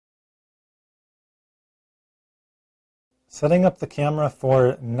Setting up the camera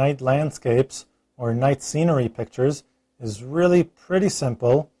for night landscapes or night scenery pictures is really pretty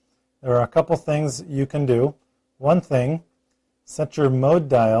simple. There are a couple things you can do. One thing, set your mode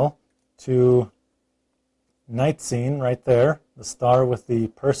dial to night scene right there, the star with the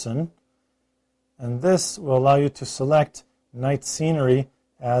person, and this will allow you to select night scenery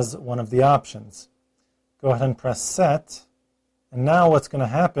as one of the options. Go ahead and press set. And now what's going to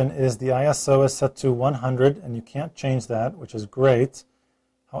happen is the ISO is set to 100 and you can't change that, which is great.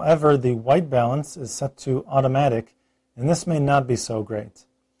 However, the white balance is set to automatic and this may not be so great.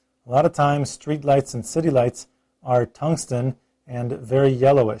 A lot of times street lights and city lights are tungsten and very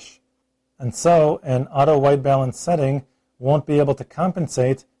yellowish. And so an auto white balance setting won't be able to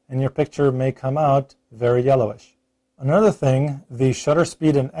compensate and your picture may come out very yellowish. Another thing, the shutter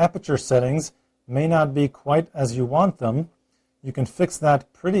speed and aperture settings may not be quite as you want them. You can fix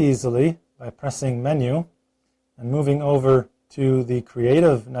that pretty easily by pressing Menu and moving over to the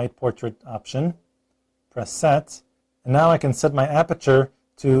Creative Night Portrait option. Press Set, and now I can set my aperture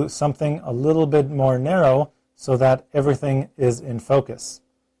to something a little bit more narrow so that everything is in focus.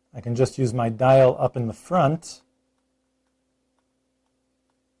 I can just use my dial up in the front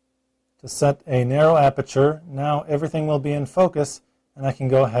to set a narrow aperture. Now everything will be in focus and I can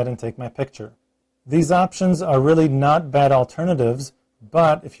go ahead and take my picture. These options are really not bad alternatives,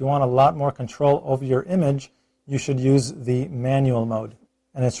 but if you want a lot more control over your image, you should use the manual mode.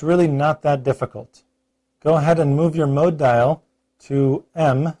 And it's really not that difficult. Go ahead and move your mode dial to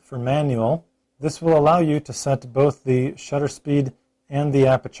M for manual. This will allow you to set both the shutter speed and the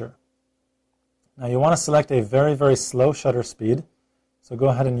aperture. Now you want to select a very, very slow shutter speed. So go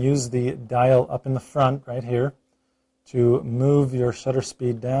ahead and use the dial up in the front right here to move your shutter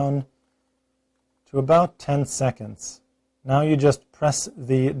speed down to about 10 seconds. Now you just press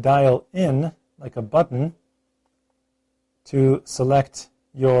the dial in like a button to select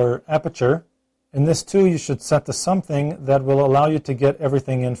your aperture. In this too, you should set to something that will allow you to get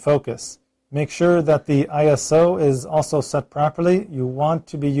everything in focus. Make sure that the ISO is also set properly. You want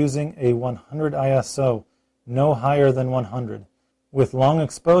to be using a 100 ISO, no higher than 100. With long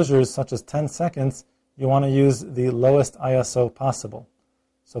exposures such as 10 seconds, you want to use the lowest ISO possible.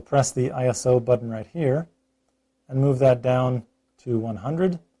 So press the ISO button right here and move that down to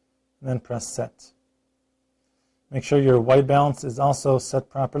 100 and then press set. Make sure your white balance is also set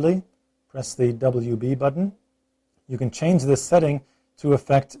properly. Press the WB button. You can change this setting to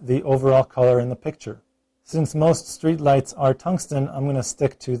affect the overall color in the picture. Since most street lights are tungsten, I'm going to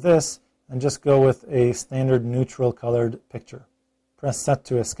stick to this and just go with a standard neutral colored picture. Press set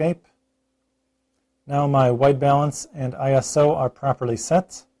to escape. Now my white balance and ISO are properly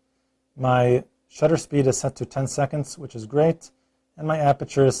set. My shutter speed is set to 10 seconds, which is great, and my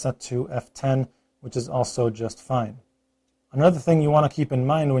aperture is set to f10, which is also just fine. Another thing you want to keep in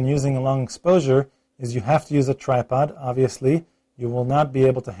mind when using a long exposure is you have to use a tripod. Obviously, you will not be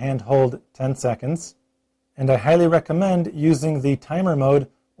able to hand hold 10 seconds, and I highly recommend using the timer mode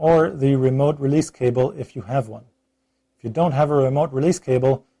or the remote release cable if you have one. If you don't have a remote release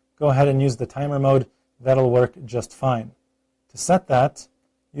cable, go ahead and use the timer mode. That'll work just fine. To set that,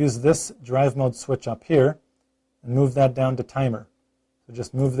 use this drive mode switch up here and move that down to timer. So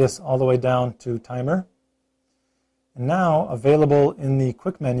just move this all the way down to timer. And now available in the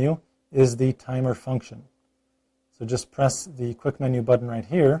quick menu is the timer function. So just press the quick menu button right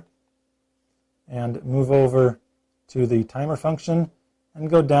here and move over to the timer function and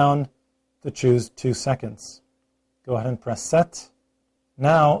go down to choose 2 seconds. Go ahead and press set.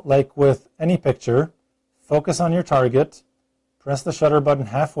 Now, like with any picture, focus on your target, press the shutter button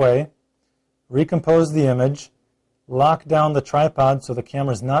halfway, recompose the image, lock down the tripod so the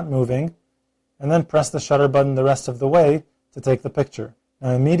camera is not moving, and then press the shutter button the rest of the way to take the picture.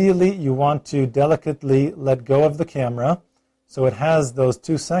 Now immediately you want to delicately let go of the camera so it has those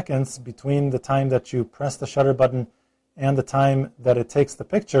 2 seconds between the time that you press the shutter button and the time that it takes the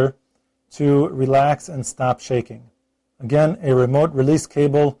picture to relax and stop shaking. Again, a remote release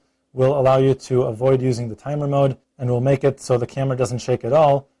cable will allow you to avoid using the timer mode and will make it so the camera doesn't shake at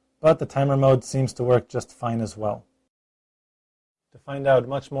all, but the timer mode seems to work just fine as well. To find out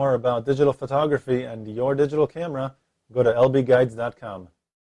much more about digital photography and your digital camera, go to lbguides.com.